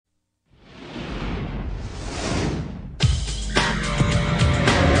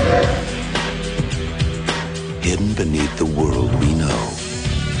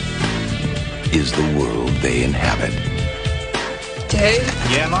they inhabit. Dave?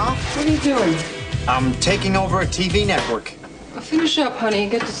 Yeah, Ma? What are you doing? I'm taking over a TV network. Well, finish up, honey,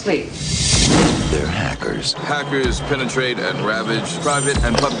 and get to sleep. They're hackers. Hackers penetrate and ravage private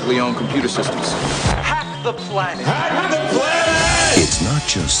and publicly owned computer systems. Hack the planet! Hack the planet! It's not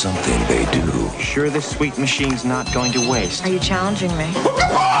just something they do. Sure this sweet machine's not going to waste? Are you challenging me?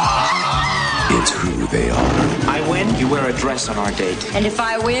 It's who they are. I win, you wear a dress on our date. And if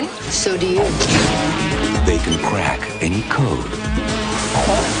I win, so do you. They can crack any code.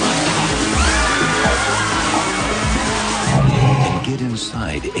 And get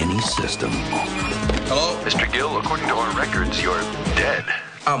inside any system. Hello? Mr. Gill, according to our records, you're dead.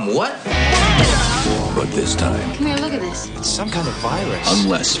 I'm what? But this time, Come here, look at this. It's some kind of virus.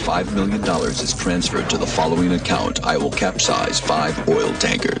 Unless $5 million is transferred to the following account, I will capsize 5 oil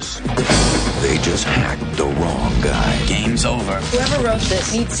tankers. they just hacked the wrong guy. Game's over. Whoever wrote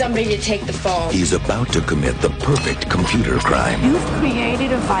this needs somebody to take the fall. He's about to commit the perfect computer crime. You've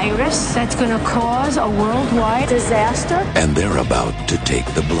created a virus that's going to cause a worldwide disaster. And they're about to take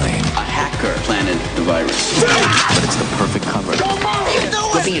the blame. A hacker planted the virus. But it's the perfect cover.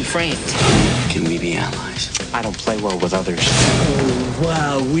 We're being framed. Can we be allies? I don't play well with others. Oh,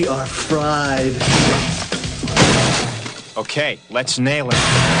 wow, we are fried. Okay, let's nail it.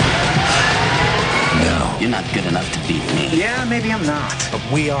 Now, You're not good enough to beat me. Yeah, maybe I'm not, but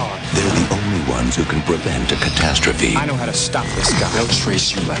we are. they're the only ones who can prevent a catastrophe. I know how to stop this guy. They'll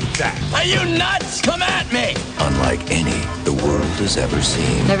trace you like that. Are you nuts? Come at me! Unlike any the world has ever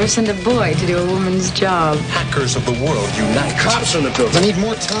seen. Never send a boy to do a woman's job. Hackers of the world unite. Cops on the building. I need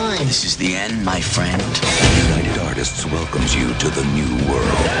more time. This is the end, my friend. United Artists welcomes you to the new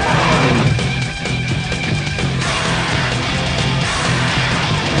world.